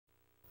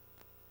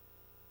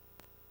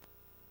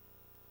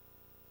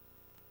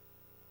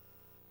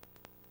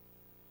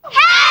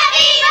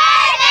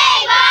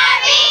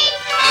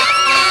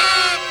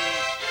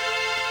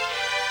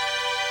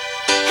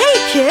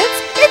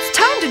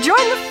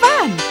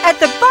at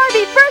the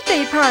Barbie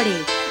birthday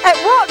party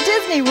at Walt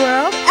Disney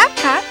World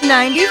Epcot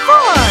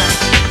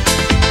 94.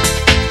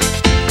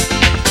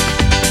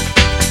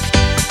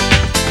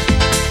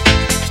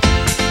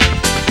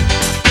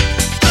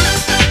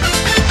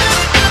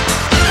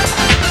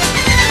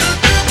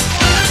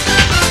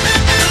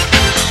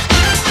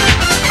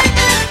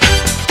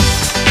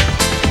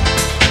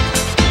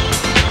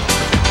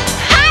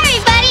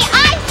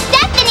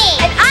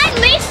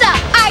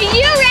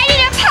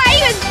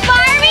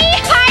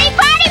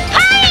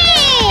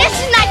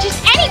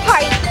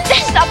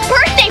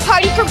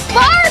 For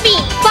Barbie!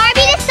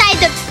 Barbie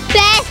decided the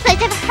best place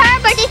to have her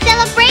birthday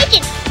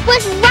celebration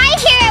was right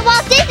here at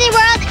Walt Disney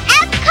World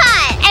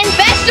Epcot! And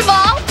best of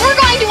all, we're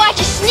going to watch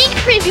a sneak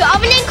preview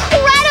of an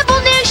incredible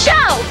new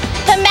show,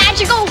 The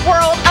Magical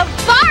World of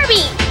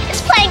Barbie! It's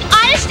playing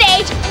on a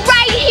stage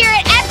right here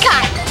at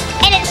Epcot,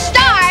 and it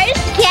stars,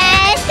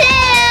 guess who?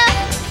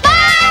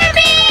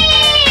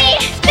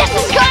 Barbie! This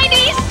is going to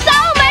be so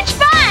much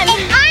fun!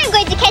 And I'm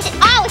going to catch it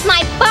all with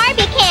my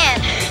Barbie cam!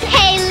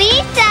 Hey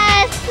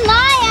Lisa,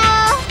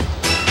 smile!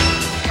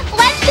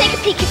 Take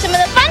a peek at some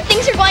of the fun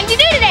things we're going to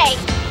do today.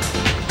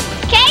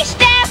 Okay,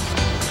 Steph,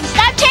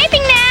 stop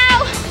taping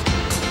now.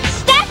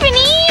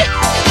 Stephanie!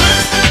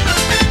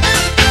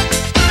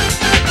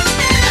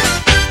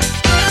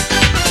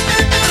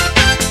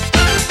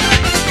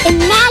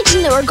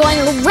 Imagine that we're going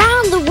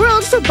around the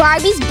world for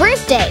Barbie's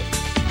birthday.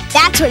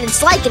 That's what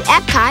it's like at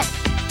Epcot.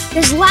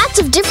 There's lots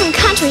of different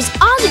countries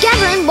all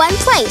together in one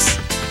place.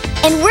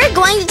 And we're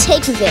going to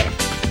take you there.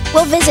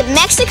 We'll visit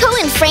Mexico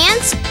and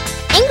France,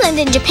 England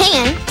and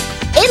Japan,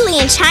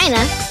 Italy and China,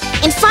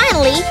 and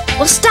finally,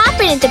 we'll stop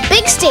in at the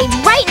big stage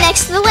right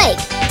next to the lake.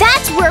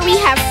 That's where we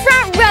have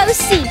front row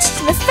seats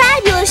to the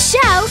fabulous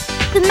show,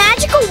 The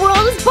Magical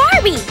World of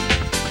Barbie.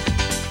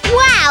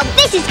 Wow,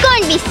 this is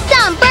going to be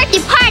some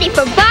birthday party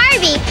for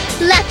Barbie.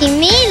 Lucky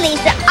me,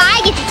 Lisa, I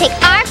get to take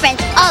our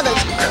friends all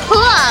those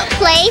cool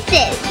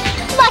places.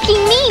 Lucky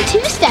me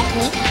too,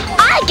 Stephanie.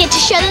 I get to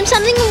show them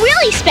something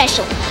really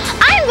special.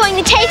 I'm going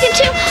to take them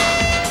to...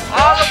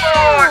 All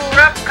aboard!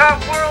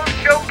 Epcot World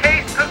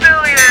Showcase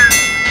Pavilion!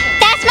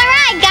 That's my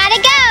ride,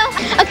 gotta go!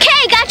 Okay,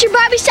 got your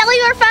Barbie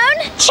cellular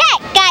phone? Check,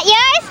 got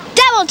yours?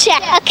 Double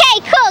check. Okay,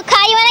 cool,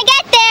 call you when I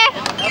get there!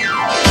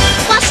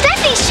 While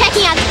Stephanie's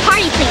checking out the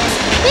party plans,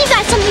 we've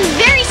got something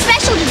very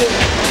special to do.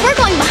 We're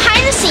going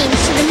behind the scenes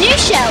to the new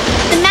show,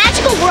 The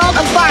Magical World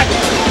of Barbie.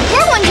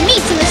 We're going to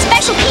meet some of the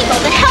special people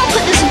that help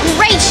put this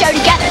great show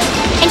together.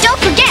 And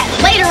don't forget,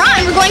 later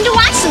on we're going to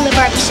watch some of the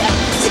Barbie show.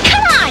 So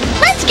come on,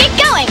 let's get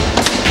going!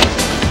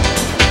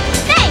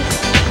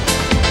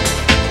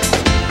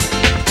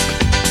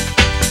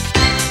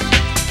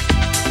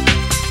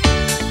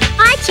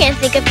 I can't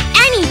think of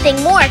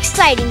anything more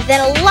exciting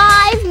than a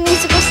live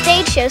musical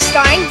stage show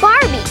starring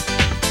Barbie.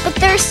 But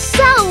there's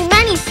so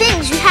many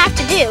things you have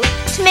to do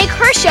to make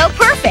her show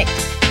perfect.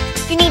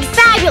 You need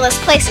fabulous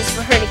places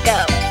for her to go,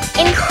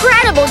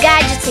 incredible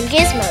gadgets and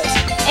gizmos,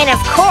 and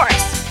of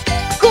course,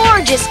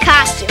 gorgeous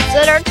costumes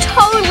that are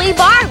totally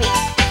Barbie.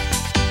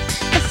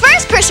 The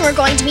first person we're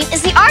going to meet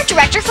is the art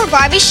director for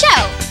Barbie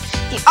Show.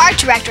 The art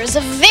director is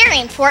a very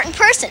important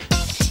person.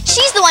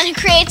 She's the one who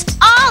creates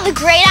all the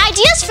great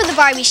ideas for the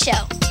Barbie Show.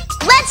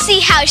 Let's see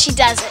how she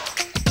does it.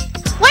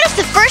 What is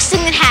the first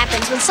thing that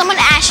happens when someone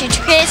asks you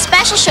to create a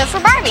special show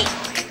for Barbie?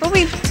 Well,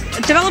 we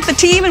develop a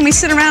team and we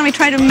sit around and we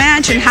try to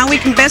imagine how we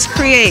can best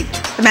create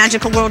the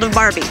magical world of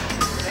Barbie.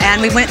 And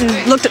we went and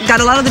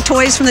got a lot of the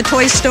toys from the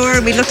toy store.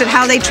 We looked at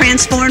how they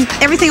transformed.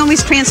 Everything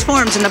always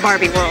transforms in the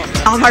Barbie world.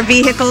 All of our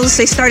vehicles,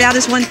 they start out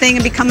as one thing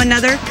and become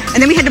another.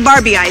 And then we had to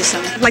Barbieize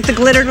them, like the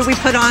glitter that we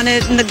put on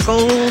it and the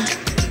gold.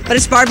 But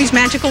it's Barbie's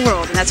magical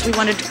world, and that's what we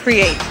wanted to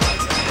create.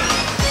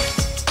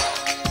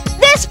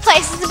 This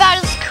place is about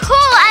as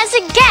cool as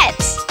it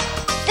gets.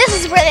 This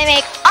is where they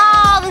make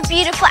all the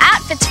beautiful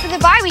outfits for the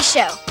Barbie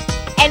show.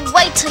 And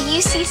wait till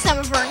you see some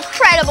of her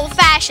incredible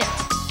fashions.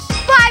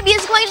 Barbie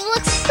is going to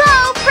look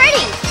so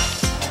pretty.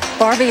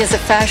 Barbie is a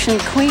fashion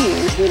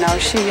queen. You know,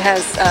 she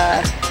has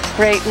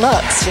great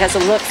looks. She has a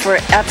look for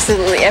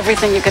absolutely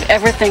everything you could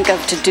ever think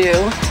of to do.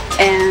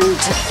 And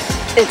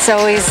it's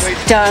always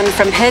done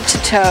from head to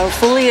toe,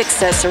 fully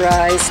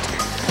accessorized,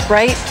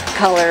 bright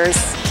colors,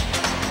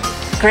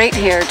 great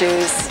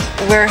hairdos.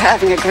 We're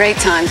having a great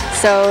time,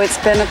 so it's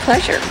been a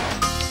pleasure.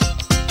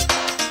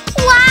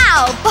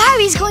 Wow,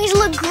 Barbie's going to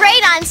look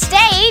great on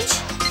stage.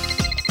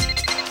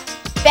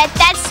 Bet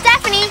that's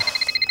Stephanie.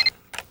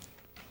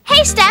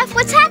 Hey, Steph,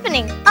 what's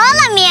happening?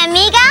 Hola, mi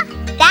amiga.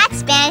 That's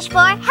Spanish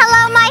for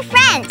hello, my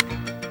friend.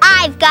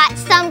 I've got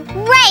some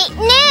great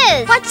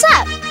news. What's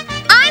up?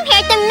 I'm here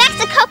at the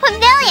Mexico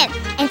Pavilion,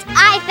 and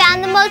I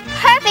found the most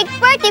perfect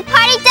birthday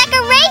party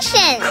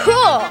decoration.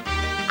 Cool.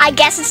 I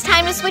guess it's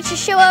time to switch the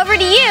show over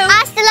to you.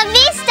 Hasta la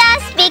vista.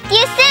 Speak to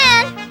you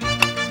soon.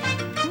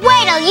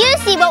 Wait till you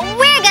see what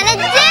we're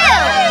gonna do.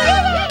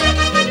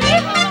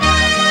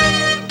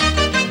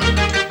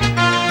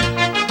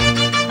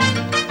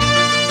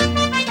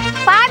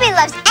 Barbie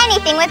loves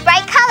anything with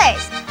bright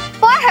colors.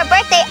 For her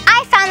birthday,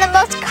 I found the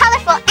most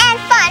colorful and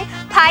fun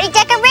party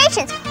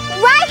decorations.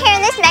 right here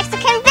in this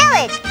Mexican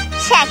village.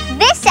 Check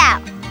this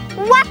out.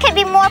 What could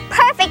be more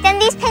perfect than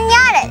these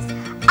piñatas?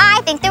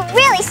 I think they're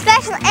really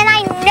special, and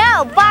I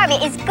know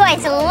Barbie is going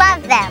to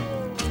love them.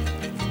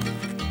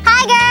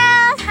 Hi,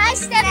 girls. Hi,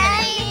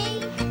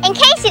 Stephanie. In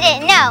case you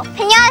didn't know,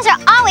 piñatas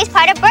are always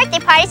part of birthday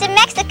parties in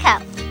Mexico.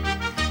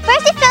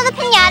 First, you fill the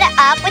piñata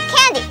up with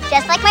candy,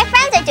 just like my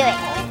friends are doing.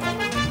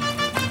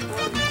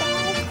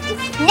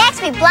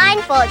 Next, we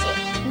blindfold you.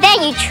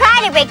 Then you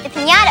try to break the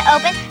piñata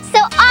open so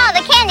all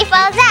the candy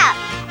falls out.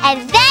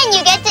 And then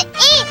you get to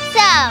eat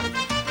some.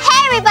 Hey,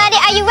 everybody,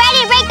 are you ready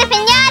to break the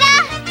piñata?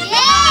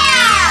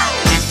 Yeah!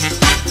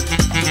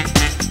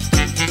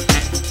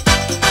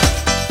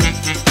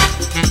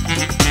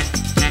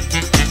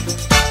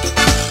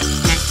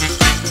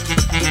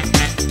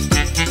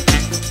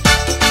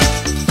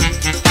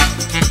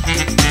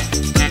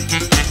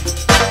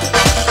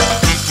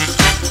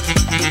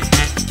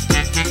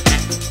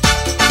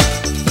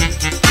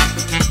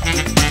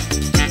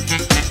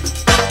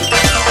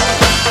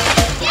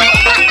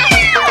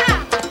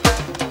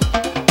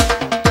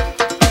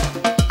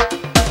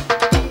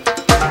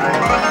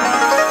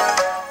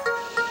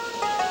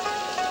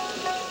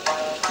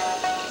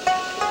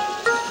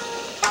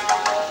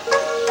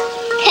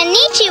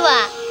 Konnichiwa.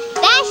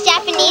 That's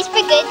Japanese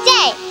for good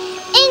day.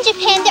 In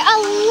Japan, there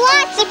are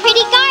lots of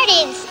pretty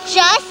gardens,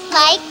 just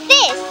like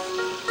this.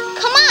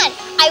 Come on,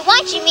 I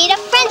want you to meet a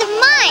friend of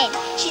mine.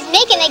 She's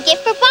making a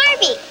gift for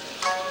Barbie.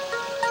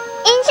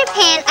 In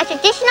Japan, a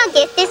traditional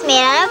gift is made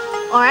out of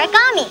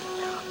origami.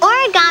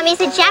 Origami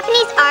is a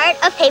Japanese art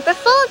of paper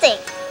folding.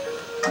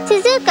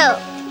 Suzuko,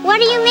 what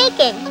are you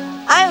making?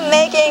 I'm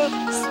making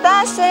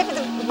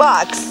star-shaped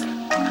box.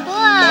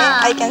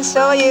 Wow. I can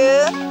show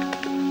you.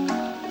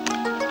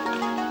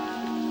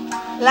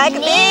 Like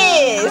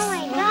this. Oh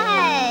my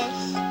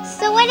gosh.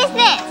 So what is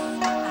this?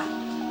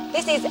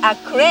 This is a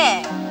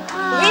crane.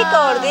 We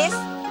call this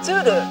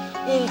tsuru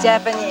in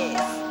Japanese.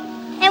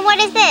 And what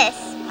is this?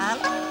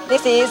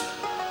 This is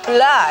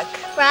frog.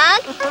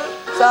 Frog?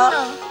 So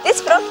this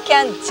frog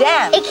can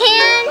jump. It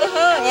can?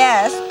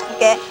 Yes.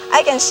 Okay.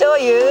 I can show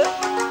you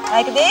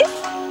like this.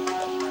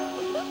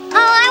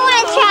 Oh, I want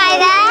to try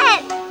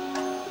that.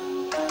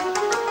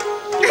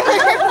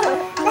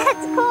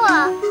 That's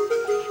cool.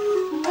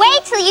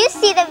 Wait till you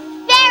see the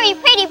very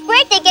pretty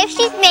birthday gift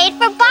she's made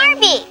for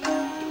Barbie.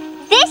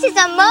 This is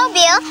a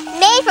mobile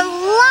made from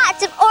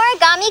lots of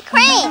origami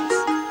cranes.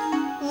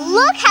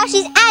 Look how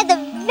she's added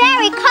the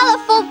very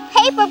colorful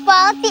paper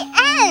ball at the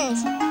end.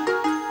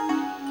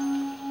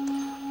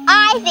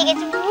 I think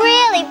it's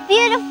really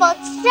beautiful,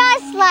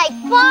 just like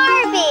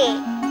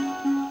Barbie.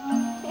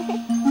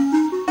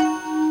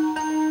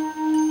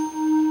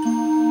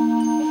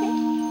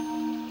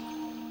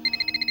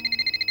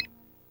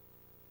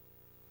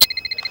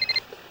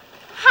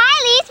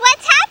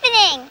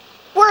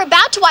 We're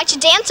about to watch a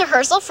dance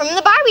rehearsal from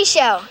the Barbie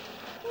Show.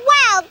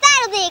 Wow,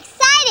 that'll be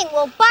exciting.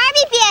 Will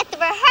Barbie be at the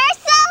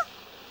rehearsal?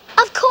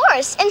 Of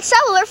course, and so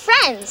will her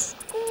friends.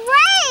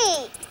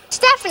 Great!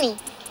 Stephanie,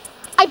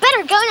 I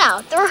better go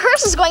now. The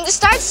rehearsal's going to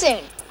start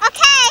soon.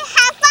 Okay,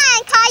 have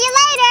fun. Call you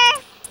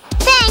later.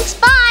 Thanks,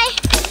 bye.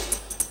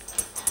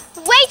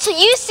 Wait till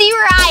you see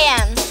where I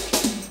am.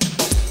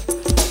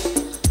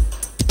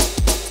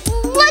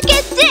 Look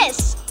at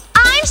this.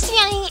 I'm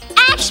standing on the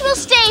actual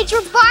stage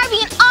where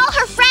Barbie and all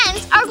her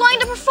friends are going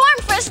to perform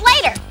for us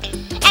later.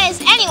 And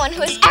as anyone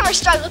who has ever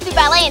struggled through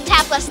ballet and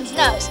tap lessons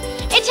knows,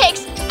 it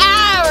takes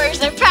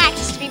hours of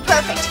practice to be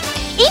perfect,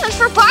 even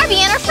for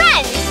Barbie and her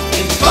friends.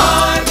 In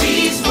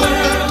Barbie's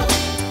world,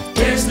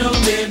 there's no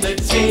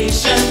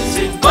limitations.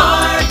 In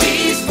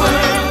Barbie's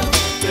world,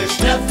 there's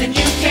nothing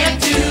you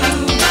can't do.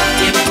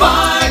 In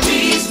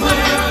Barbie's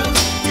world,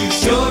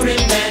 use your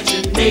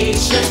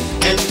imagination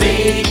and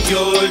make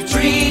your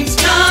dreams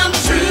come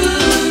true.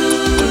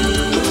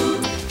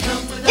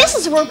 This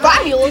is where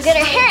Barbie will get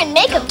her hair and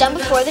makeup done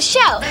before the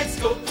show.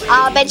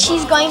 I'll bet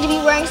she's going to be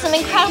wearing some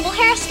incredible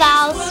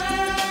hairstyles.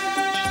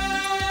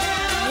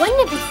 Wouldn't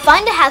it be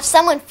fun to have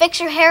someone fix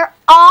your hair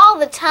all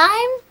the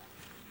time?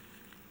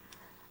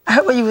 I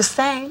heard what you were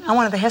saying. I'm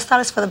one of the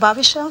hairstylists for the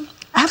Barbie Show.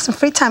 I have some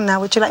free time now.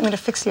 Would you like me to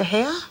fix your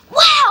hair?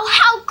 Wow,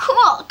 how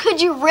cool! Could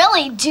you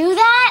really do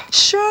that?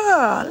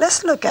 Sure.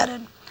 Let's look at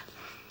it.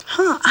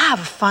 I have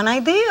a fun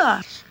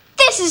idea.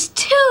 This is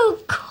too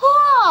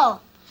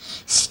cool!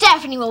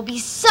 Stephanie will be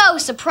so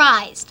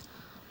surprised.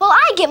 While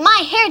I get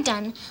my hair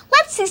done,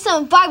 let's see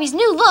some of Barbie's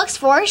new looks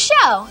for her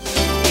show.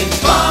 In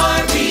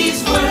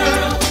Barbie's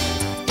world,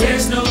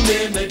 there's no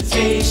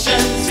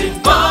limitations. In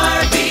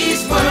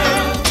Barbie's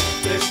world,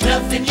 there's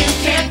nothing you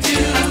can't do.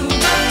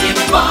 In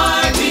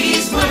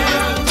Barbie's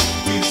world,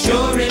 use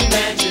your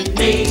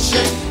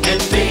imagination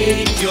and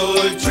make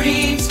your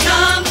dreams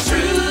come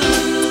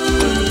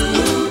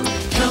true.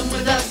 Come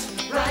with us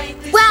right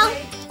this Well,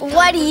 way.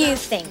 what do you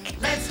think?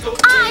 Let's go.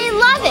 I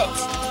love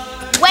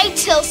it! Wait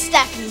till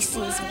Stephanie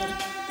sees me.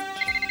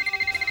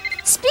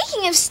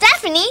 Speaking of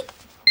Stephanie...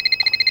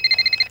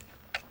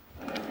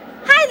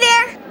 Hi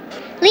there!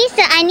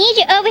 Lisa, I need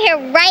you over here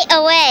right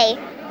away.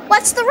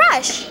 What's the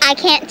rush? I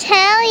can't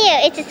tell you.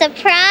 It's a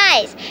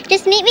surprise.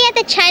 Just meet me at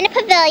the China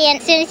Pavilion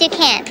as soon as you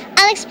can.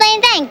 I'll explain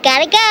then.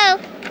 Gotta go.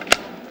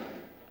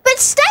 But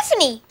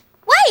Stephanie,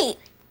 wait.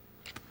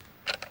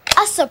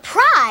 A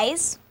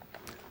surprise?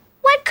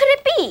 What could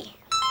it be?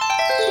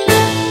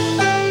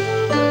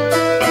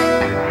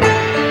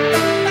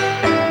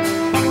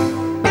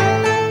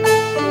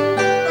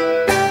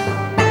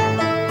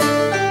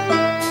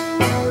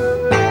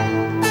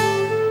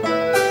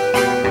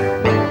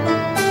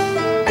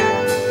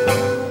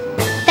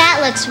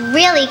 Looks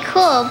really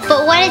cool,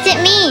 but what does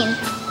it mean?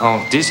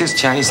 Oh, this is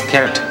Chinese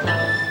character.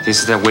 This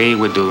is the way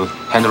we do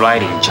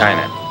handwriting in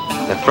China.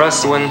 The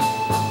first one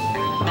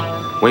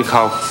we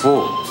call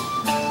Fu.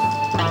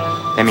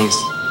 That means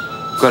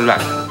good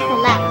luck.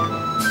 Good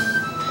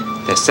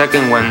luck. The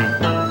second one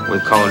we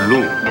call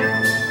Lu.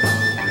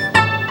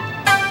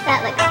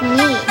 That looks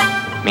neat.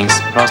 Means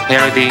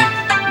prosperity,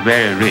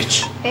 very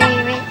rich.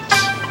 Very rich.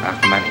 Of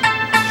money.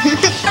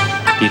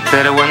 The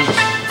third one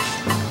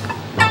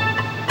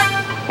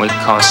we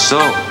call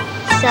So.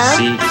 So?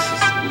 See, this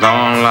is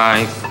long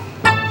life.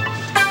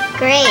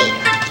 Great.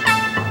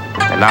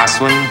 The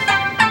last one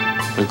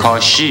we call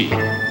She.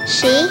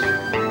 She?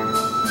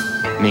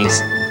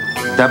 Means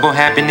double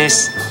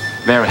happiness,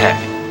 very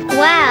happy.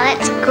 Wow,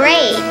 that's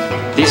great.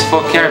 These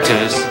 4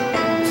 characters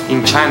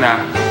in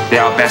China, they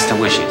are best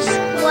wishes.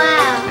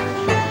 Wow.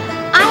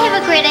 I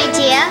have a great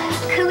idea.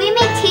 Could we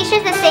make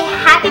t-shirts that say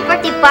Happy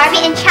Birthday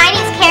Barbie in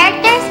Chinese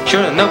characters?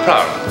 Sure, no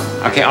problem.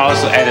 I can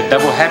also add a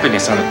double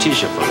happiness on the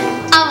t-shirt for you.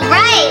 All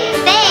right,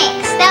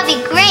 thanks. That'll be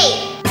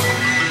great.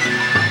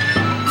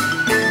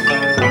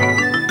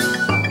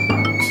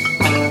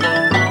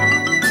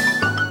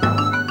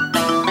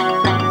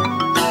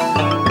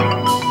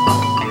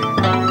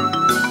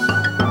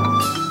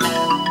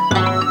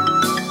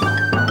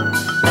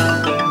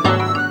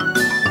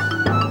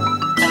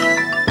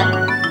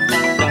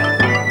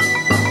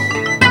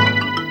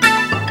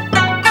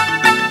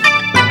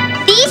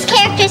 These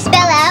characters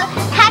spell out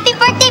Happy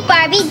Birthday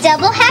Barbie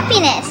Double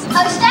Happiness.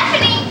 Oh,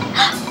 Stephanie!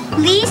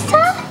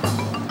 Lisa?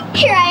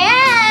 Here I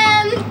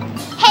am!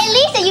 Hey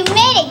Lisa, you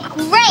made it!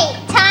 Great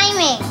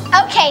timing!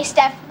 Okay,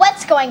 Steph,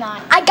 what's going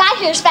on? I got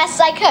here as fast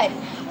as I could.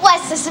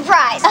 What's the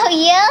surprise? Oh,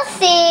 you'll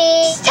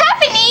see!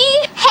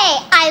 Stephanie!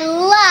 Hey, I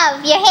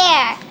love your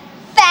hair!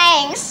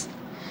 Thanks.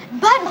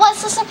 But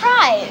what's the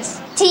surprise?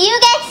 Do you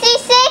get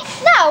seasick?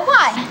 No,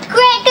 why?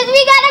 Great, because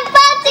we got a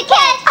boat to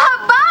catch! A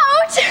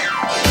boat?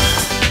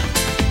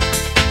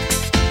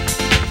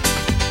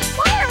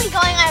 Why are we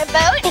going on a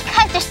boat?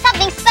 Because there's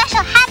something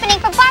special happening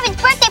for Barbie's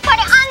birthday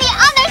party on the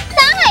other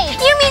side!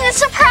 You mean the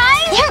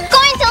surprise? You're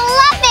going to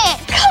love it!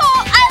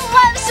 Cool, I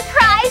love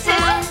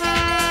surprises.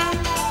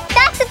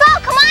 That's the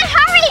boat! Come on,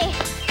 hurry!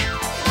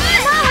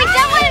 Mom, we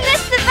don't want to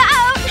miss the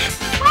boat.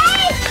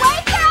 Wait!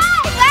 Wait for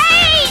us!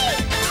 Wait!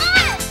 Come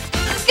on!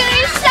 It's going to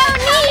be so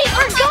neat.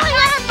 We're going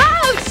on a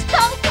boat.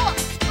 So cool!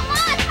 Come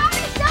on,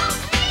 hurry! Don't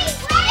leave!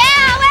 Wait!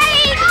 Yeah,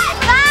 wait.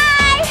 Bye.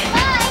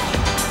 Bye!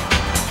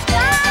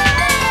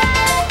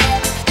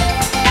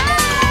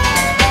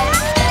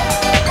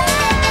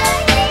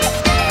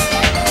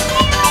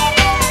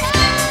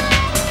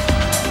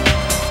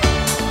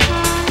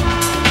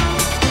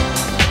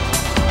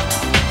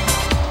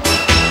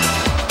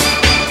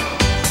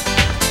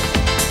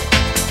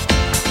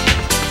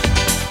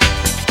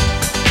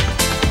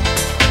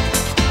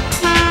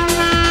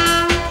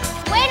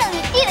 Wait till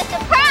you see the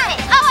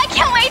surprise! Oh, I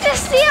can't wait to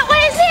see it.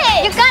 What is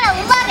it? You're gonna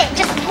love it!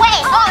 Just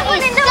wait! Oh, I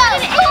wanna it's know so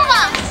what it cool!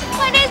 is.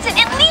 What is it?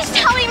 At least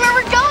tell me where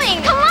we're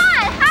going. Come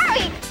on,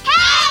 hurry!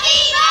 Happy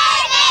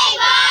birthday,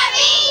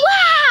 Barbie!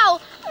 Wow!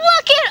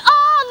 Look at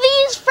all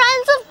these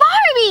friends of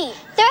Barbie.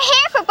 They're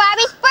here for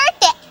Barbie's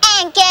birthday,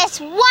 and guess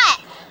what?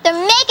 They're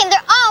making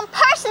their own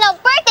personal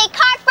birthday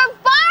card for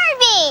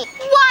Barbie!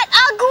 What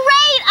a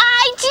great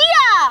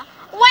idea!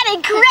 What a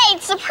great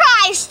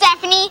surprise,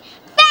 Stephanie.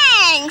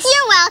 Thanks.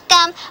 You're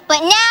welcome,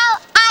 but now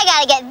I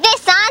gotta get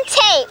this on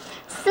tape.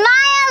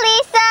 Smile,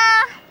 Lisa!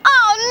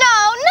 Oh no,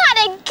 not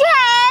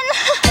again!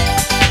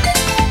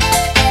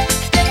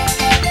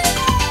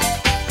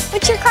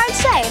 What's your card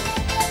say?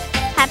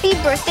 Happy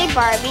birthday,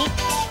 Barbie.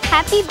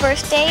 Happy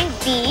birthday,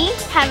 B.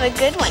 Have a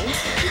good one.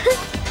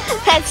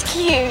 That's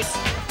cute.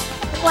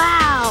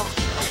 Wow.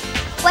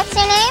 What's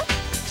your name?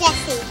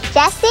 Jessie.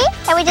 Jessie?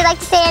 And would you like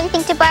to say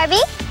anything to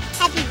Barbie?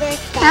 Happy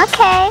birthday.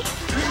 Okay.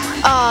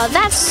 Oh,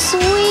 that's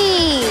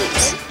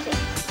sweet.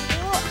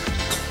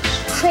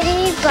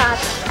 Pretty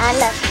Barbie. I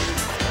love it.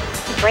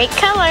 Bright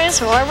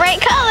colors, more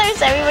bright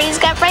colors. Everybody's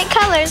got bright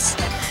colors.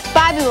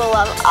 Barbie will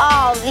love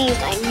all these,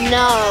 I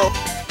know.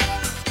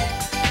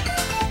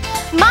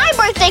 My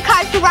birthday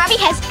card for Barbie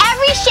has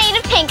every shade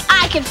of pink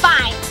I could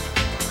find.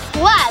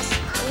 Plus,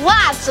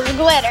 lots of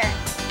glitter.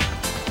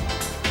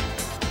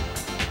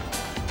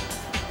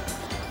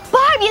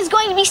 Barbie is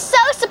going to be so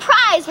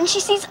surprised when she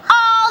sees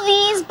all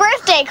these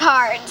birthday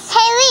cards.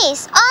 Hey,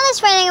 Lise, all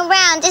this running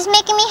around is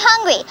making me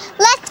hungry.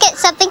 Let's get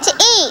something to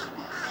eat.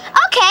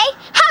 Okay,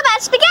 how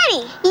about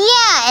spaghetti?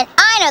 Yeah, and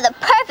I know the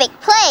perfect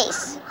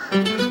place.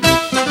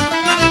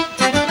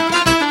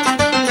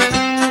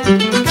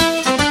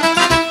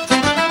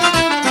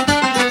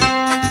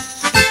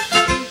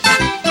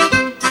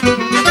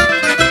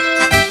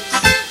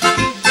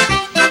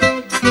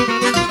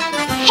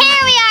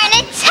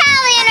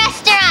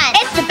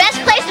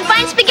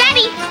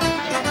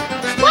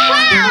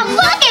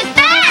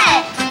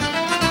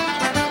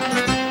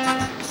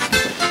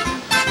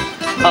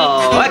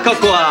 Oh, ecco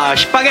qua,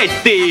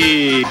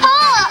 spaghetti!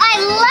 Oh, I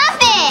love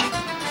it!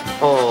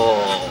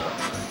 Oh,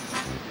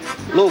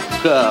 look,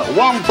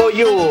 one for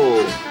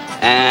you,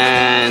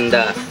 and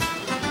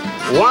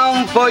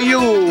one for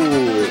you.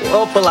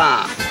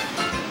 Hoppla.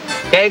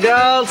 Okay,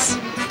 girls,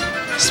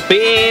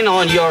 spin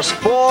on your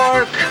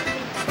fork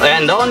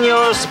and on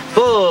your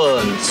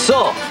spoon.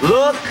 So,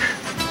 look.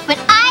 But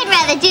I'd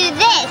rather do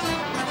this.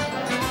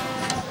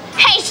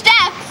 Hey,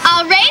 Steph,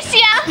 I'll race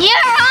ya. You're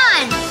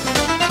on.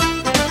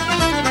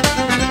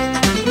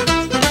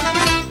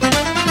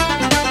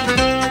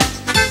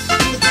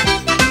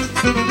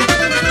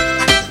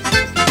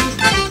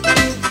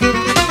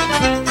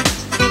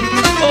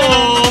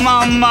 Oh,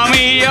 mamma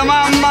mia,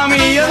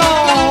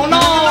 no, no.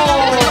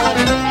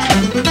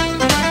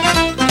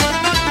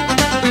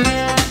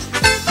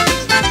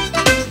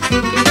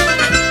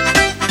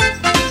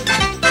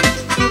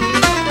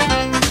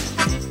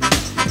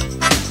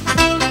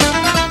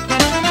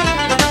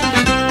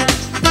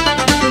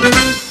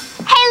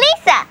 Hey,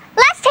 Lisa,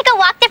 let's take a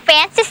walk to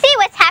France to see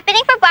what's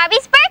happening for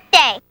Barbie's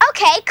birthday.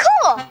 Okay,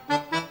 cool.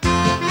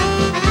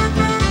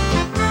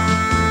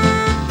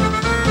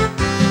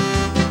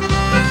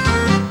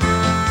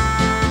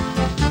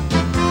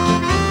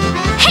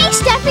 Hey,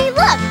 Steffi,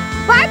 look!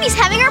 Barbie's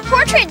having her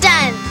portrait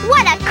done.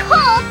 What a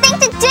cool thing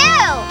to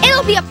do!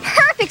 It'll be a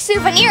perfect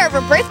souvenir of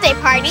her birthday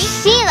party.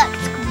 She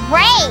looks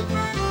great.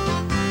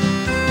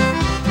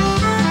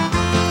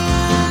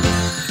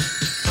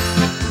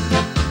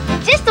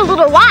 Just a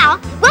little while,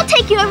 we'll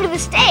take you over to the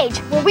stage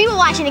where we will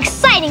watch an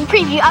exciting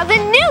preview of the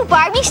new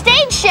Barbie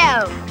Stage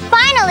Show.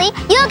 Finally,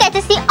 you'll get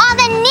to see all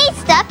the neat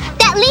stuff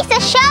that Lisa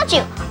showed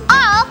you,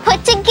 all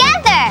put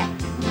together.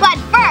 But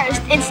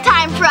first, it's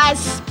time for a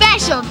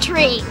special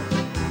treat.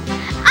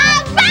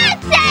 A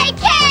birthday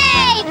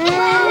cake!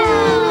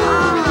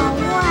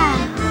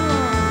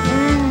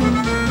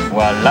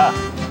 Voila!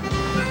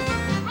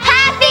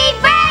 Happy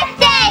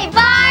birthday,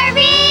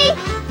 Barbie!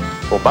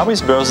 For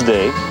Barbie's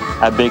birthday,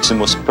 I baked the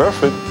most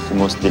perfect, the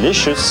most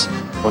delicious,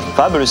 most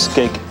fabulous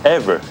cake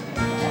ever.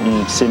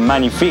 C'est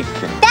magnifique.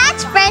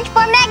 That's French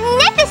for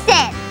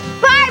magnificent.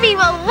 Barbie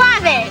will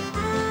love it.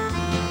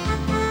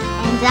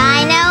 And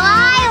I know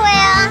I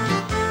will.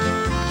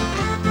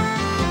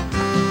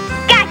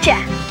 Gotcha.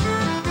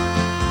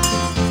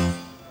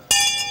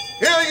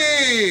 Hear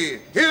ye!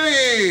 Hear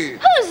ye!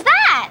 Who's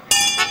that?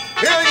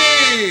 Hear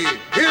ye!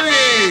 Hear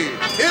ye!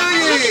 Hear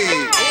ye!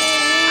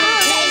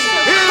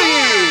 Hear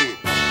ye!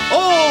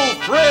 All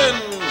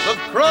friends of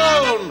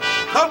Crown,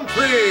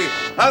 Country,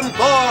 and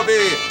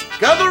Barbie,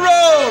 gather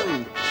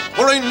round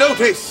for a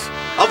notice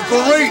of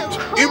great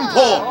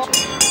import.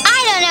 I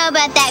don't know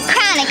about that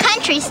Crown and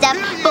Country stuff,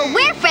 but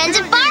we're friends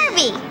of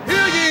Barbie.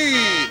 Hear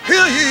ye!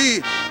 Hear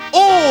ye!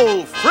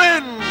 All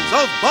friends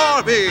of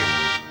Barbie,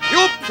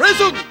 your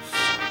presence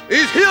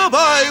is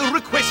hereby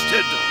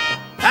requested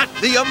at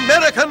the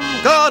American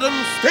Garden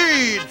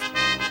Stage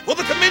for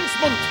the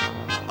commencement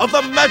of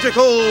the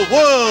magical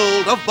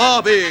world of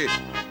Barbie.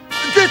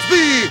 Get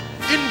thee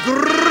in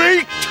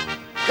great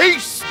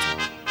haste.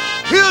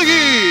 Hear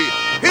ye!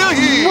 Hear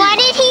ye! What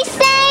did he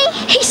say?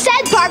 He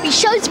said Barbie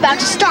Show's about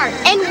to start,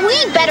 and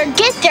we better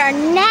get there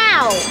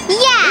now.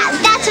 Yeah,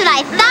 that's what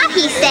I thought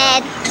he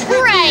said.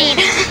 Right.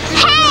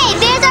 Hey,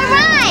 there's a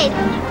ride.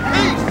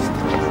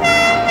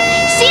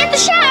 See you at the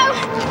show.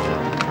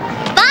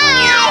 Bye.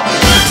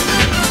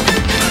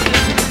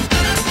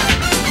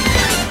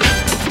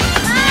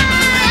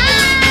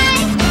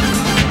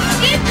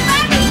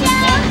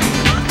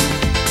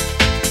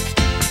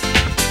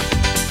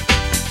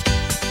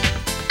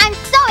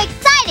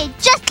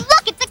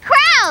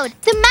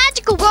 The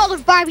Magical World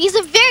of Barbie is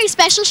a very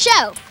special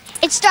show.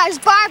 It stars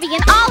Barbie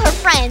and all her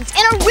friends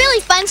in a really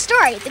fun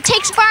story that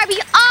takes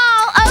Barbie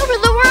all over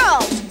the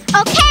world.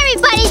 Okay,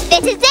 everybody,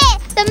 this is it.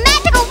 The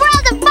magical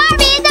world of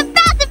Barbie is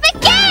about to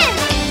begin.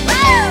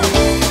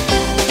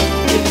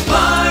 In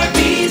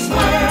Barbie's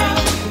world,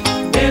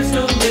 there's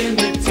no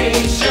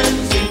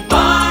limitations. In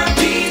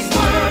Barbie's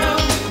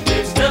world,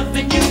 there's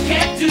nothing you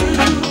can't do. In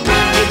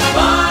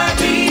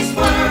Barbie's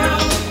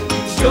world,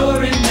 use your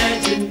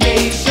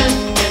imagination.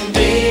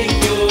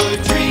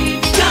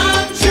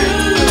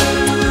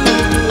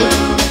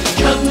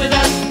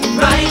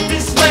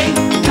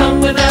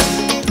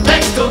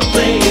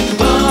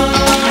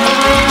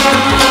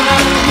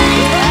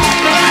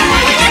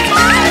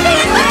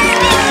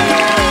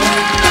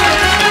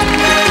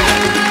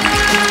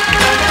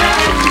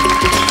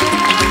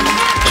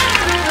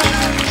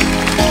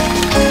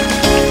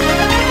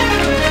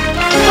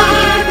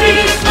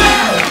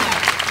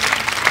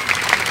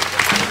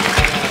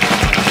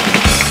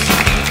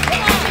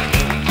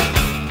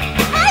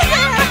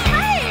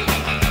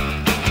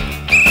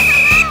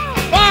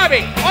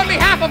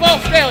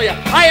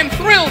 I am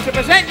thrilled to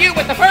present you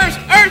with the first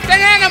Earth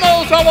and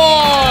Animals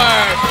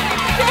Award!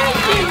 Thank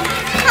you!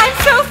 I'm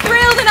so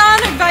thrilled and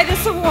honored by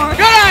this award.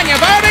 Good on you,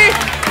 Barbie!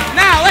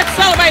 Now, let's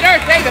celebrate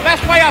Earth Day the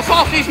best way us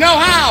Aussies know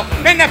how,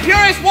 in the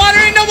purest water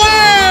in the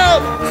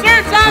world!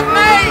 Surf's up,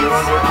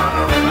 mates!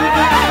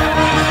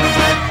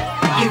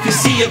 You can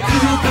see see a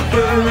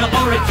kookaburra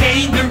or a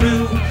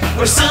kangaroo,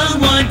 or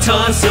someone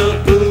toss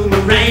a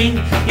boomerang,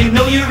 you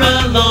know you're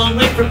a long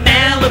way from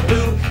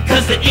Malibu,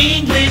 'cause the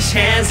English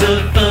has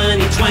a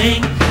funny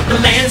twang. The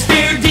land's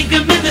fair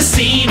dinkum in the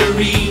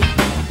scenery.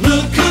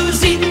 Look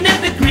who's eating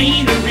at the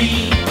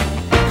greenery.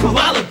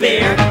 Koala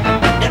bear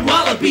and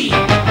wallaby.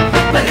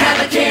 But have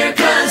a care,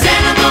 'cause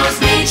animals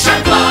need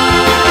sharp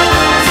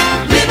claws.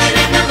 Living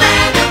in the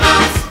land of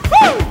Oz.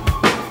 Woo!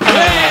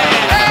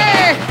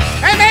 Hey!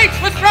 MH,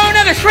 let's throw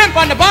another shrimp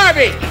on the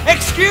Barbie.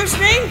 Excuse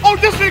me? Oh,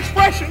 just an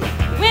expression.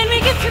 When we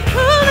get to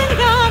cool and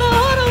gone,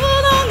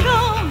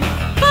 gone,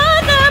 by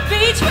the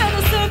beach where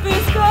the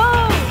surfers go.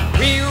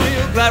 Real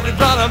glad we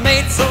brought our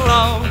mates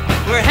along.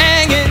 We're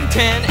hanging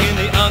 10 in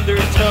the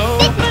undertow.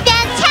 This is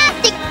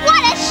fantastic!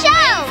 What a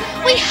show!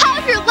 We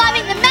hope you're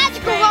loving the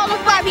magical world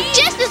of Barbie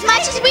just as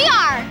much as we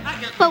are.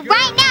 But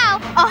right now,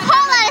 a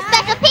whole lot of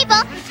special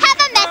people have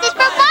a message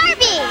for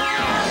Barbie.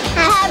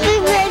 Happy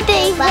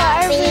birthday,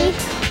 Barbie.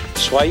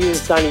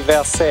 Joyeux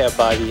anniversaire,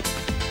 Barbie.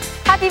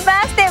 Happy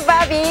birthday,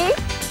 Barbie.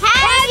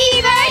 Happy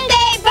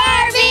birthday,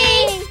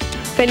 Barbie.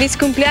 Feliz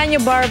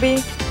cumpleaños,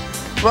 Barbie.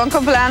 Buon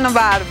compleanno,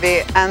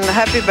 Barbie, and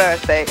happy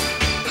birthday.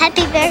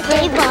 Happy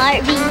birthday,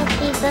 Barbie.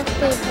 Happy birthday,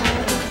 Barbie.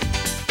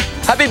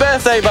 Happy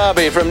birthday,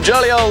 Barbie, from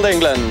jolly old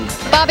England.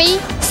 Barbie,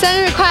 生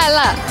日快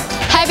乐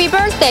Happy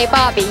birthday,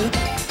 Barbie.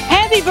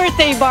 Happy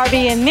birthday,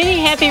 Barbie, and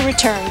many happy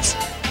returns.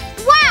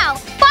 Wow,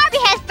 Barbie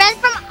has friends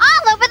from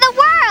all over the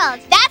world.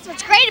 That's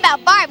what's great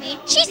about Barbie.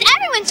 She's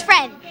everyone's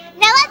friend.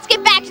 Now let's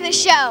get back to the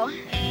show.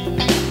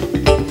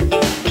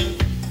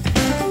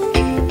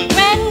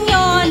 When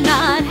you're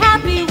not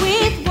happy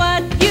with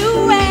what you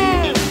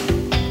wear,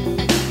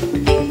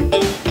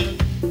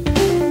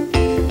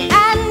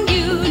 and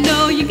you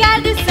know you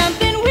gotta do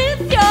something with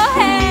your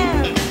hair,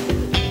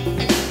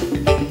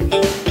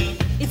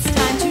 it's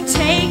time to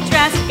take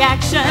drastic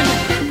action.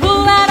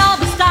 Pull out all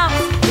the stops.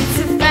 It's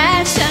a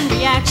fashion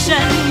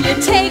reaction. You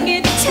take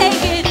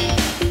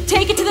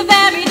it to the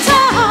very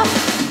top.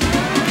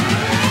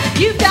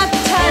 You've got the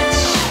touch,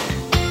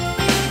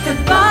 the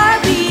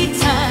Barbie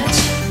touch.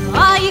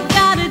 All you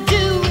gotta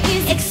do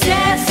is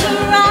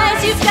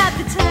accessorize. You've got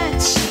the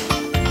touch,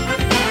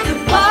 the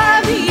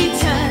Barbie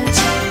touch.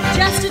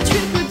 Just a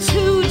trick or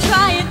two,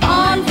 try it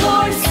on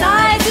for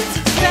size. It's a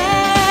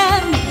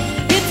trend,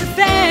 it's a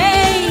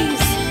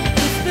phase,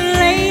 it's the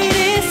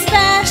latest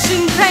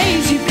fashion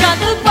craze. You've got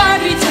the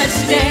Barbie touch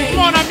today.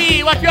 Mon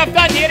ami, what you have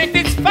done here, it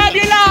is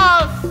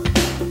fabulous.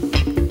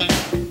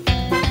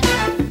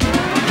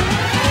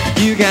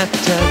 You got the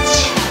touch,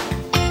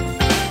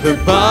 the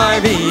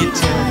Barbie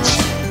touch.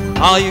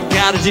 All you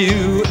gotta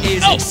do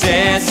is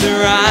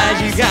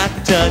accessorize. You got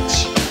the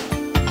touch,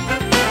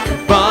 the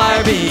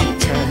Barbie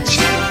touch.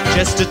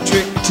 Just a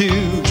trick to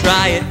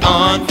try it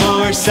on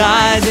for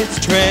size. It's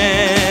a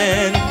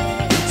trend,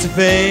 it's a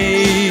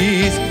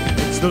phase,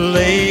 it's the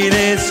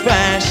latest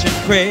fashion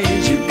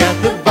craze. You got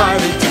the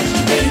Barbie touch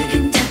today.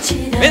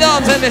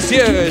 Mesdames and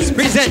messieurs,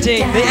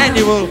 presenting the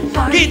annual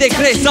Guy des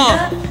Créations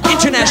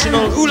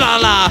International Ooh La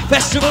La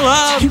Festival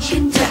of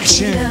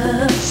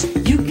Fashions.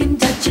 You can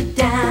touch it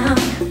down.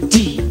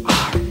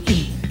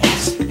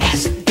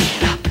 D-R-E-S-S,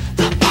 it up,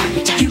 the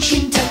Barbie touch. You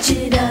can touch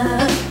it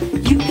up.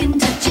 You can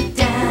touch it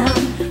down.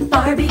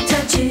 Barbie,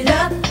 touch it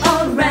up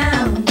all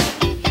around.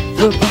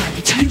 The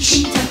Barbie touch.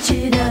 You can touch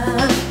it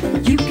up.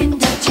 You can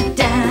touch it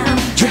down.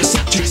 Dress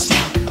up, dress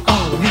down,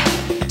 all around.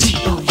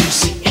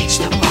 D-O-U-C-H,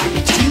 the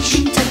Barbie touch.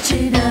 You can touch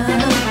it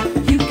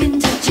up. You can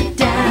touch it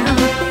down.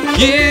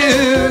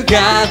 You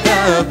got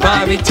the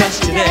Barbie touch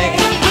today.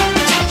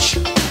 Touch.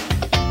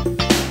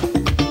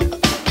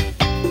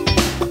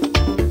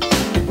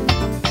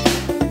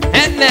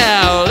 And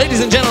now, ladies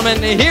and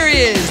gentlemen, here he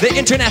is, the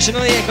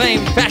internationally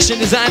acclaimed fashion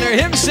designer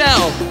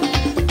himself,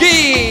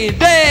 Guy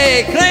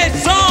des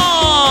Créations.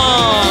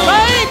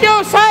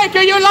 Thank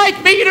you, you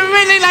like me, you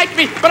really like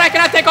me, but I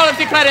cannot take all of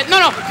the credit.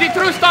 No, the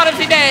true star of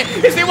the day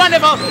is the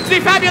wonderful,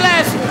 the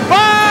fabulous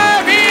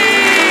Barbie!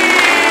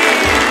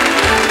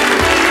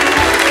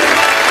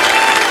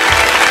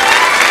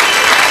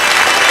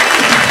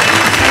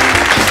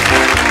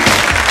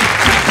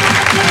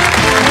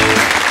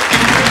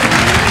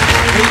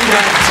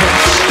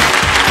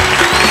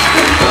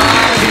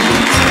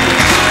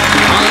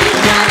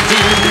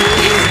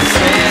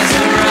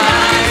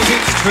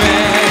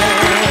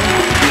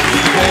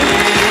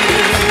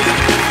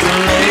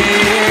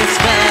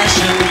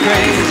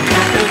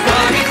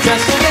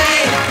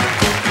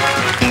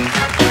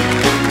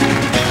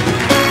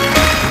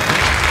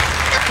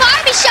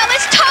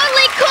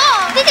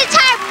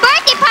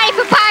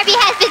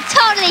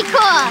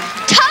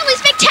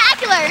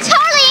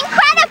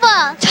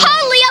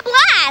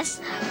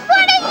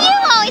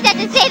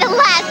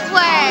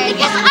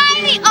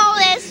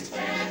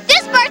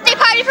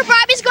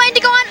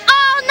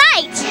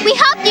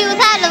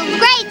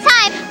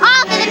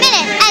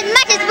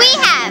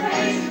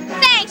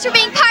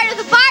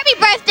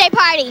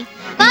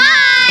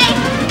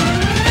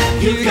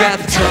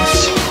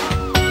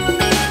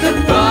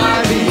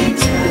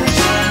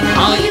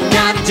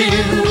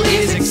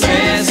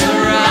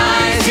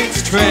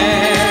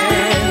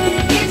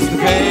 trend. It's the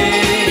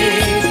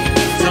craze.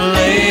 It's the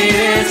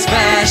latest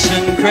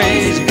fashion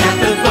craze. You got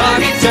the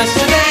Barbie dress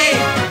today.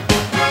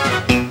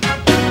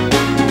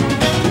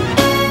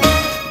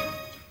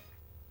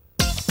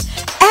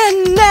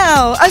 And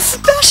now, a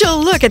special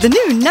look at the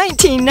new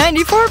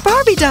 1994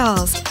 Barbie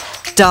dolls.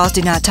 Dolls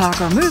do not talk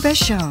or move as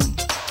shown.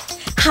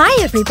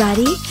 Hi,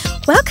 everybody.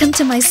 Welcome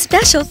to my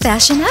special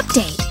fashion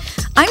update.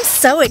 I'm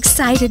so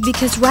excited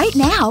because right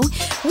now,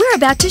 we're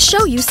about to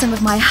show you some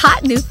of my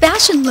hot new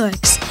fashion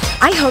looks.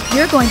 I hope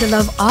you're going to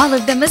love all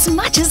of them as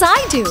much as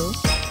I do.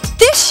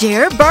 This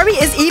year, Barbie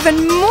is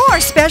even more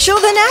special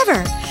than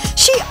ever.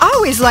 She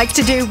always likes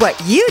to do what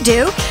you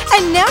do,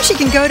 and now she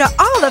can go to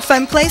all the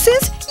fun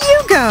places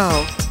you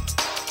go.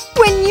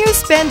 When you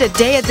spend a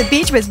day at the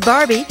beach with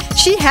Barbie,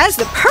 she has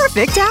the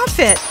perfect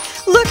outfit.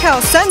 Look how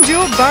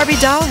sun-jeweled Barbie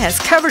doll has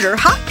covered her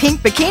hot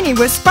pink bikini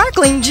with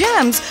sparkling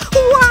gems.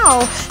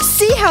 Wow!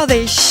 See how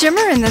they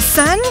shimmer in the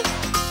sun?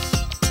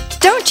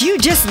 Don't you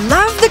just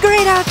love the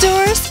great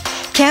outdoors?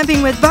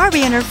 Camping with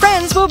Barbie and her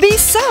friends will be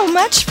so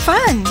much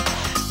fun.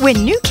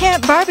 When new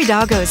Camp Barbie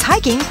doll goes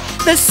hiking,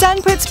 the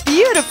sun puts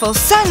beautiful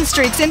sun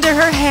streaks into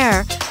her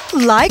hair,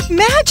 like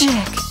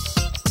magic.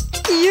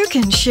 You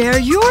can share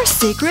your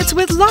secrets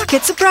with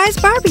Locket Surprise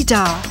Barbie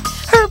doll.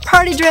 Her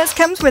party dress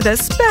comes with a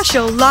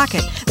special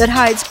locket that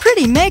hides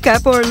pretty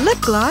makeup or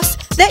lip gloss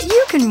that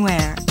you can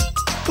wear.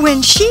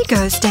 When she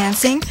goes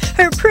dancing,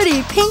 her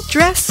pretty pink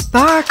dress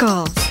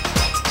sparkles.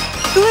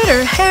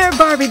 Glitter Hair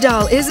Barbie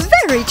doll is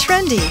very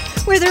trendy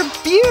with her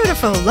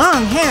beautiful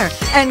long hair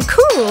and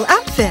cool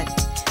outfit.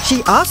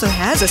 She also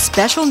has a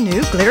special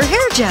new glitter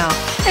hair gel,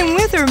 and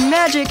with her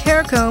magic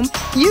hair comb,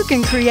 you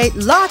can create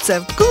lots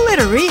of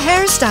glittery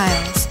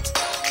hairstyles.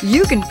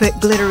 You can put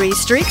glittery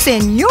streaks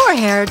in your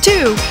hair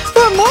too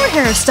for more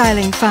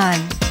hairstyling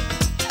fun.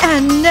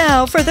 And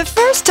now, for the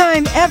first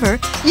time ever,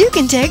 you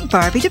can take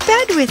Barbie to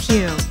bed with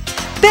you.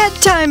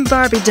 Bedtime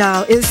Barbie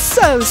doll is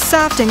so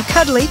soft and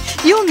cuddly,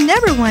 you'll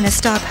never want to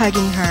stop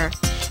hugging her.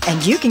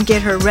 And you can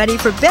get her ready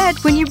for bed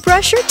when you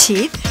brush your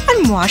teeth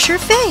and wash your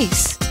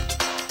face.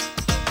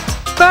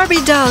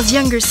 Barbie doll's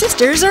younger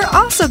sisters are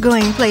also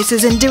going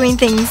places and doing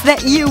things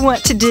that you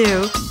want to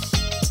do.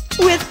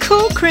 With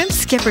Cool Crimp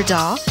Skipper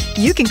doll,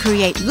 you can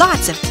create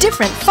lots of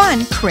different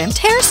fun crimped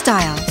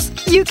hairstyles.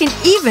 You can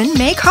even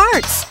make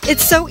hearts.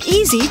 It's so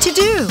easy to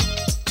do.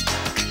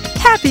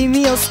 Happy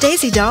Meal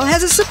Stacy doll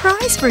has a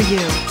surprise for you.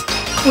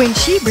 When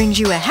she brings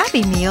you a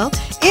Happy Meal,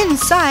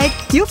 inside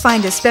you'll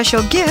find a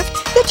special gift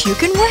that you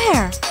can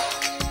wear.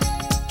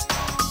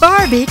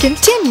 Barbie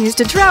continues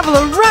to travel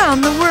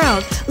around the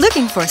world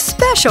looking for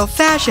special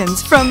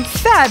fashions from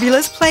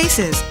fabulous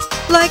places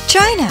like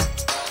China,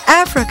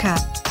 Africa,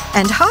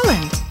 and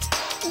Holland.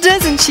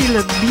 Doesn't she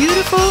look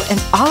beautiful in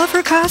all of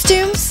her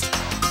costumes?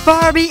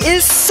 Barbie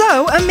is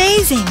so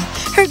amazing.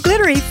 Her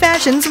glittery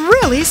fashions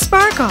really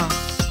sparkle.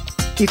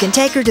 You can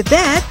take her to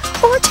bed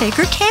or take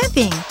her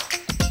camping.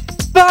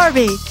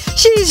 Barbie,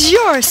 she's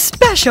your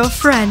special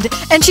friend,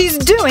 and she's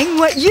doing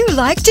what you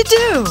like to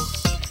do.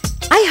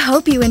 I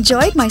hope you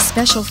enjoyed my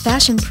special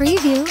fashion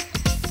preview.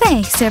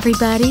 Thanks,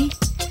 everybody.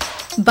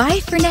 Bye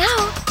for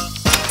now.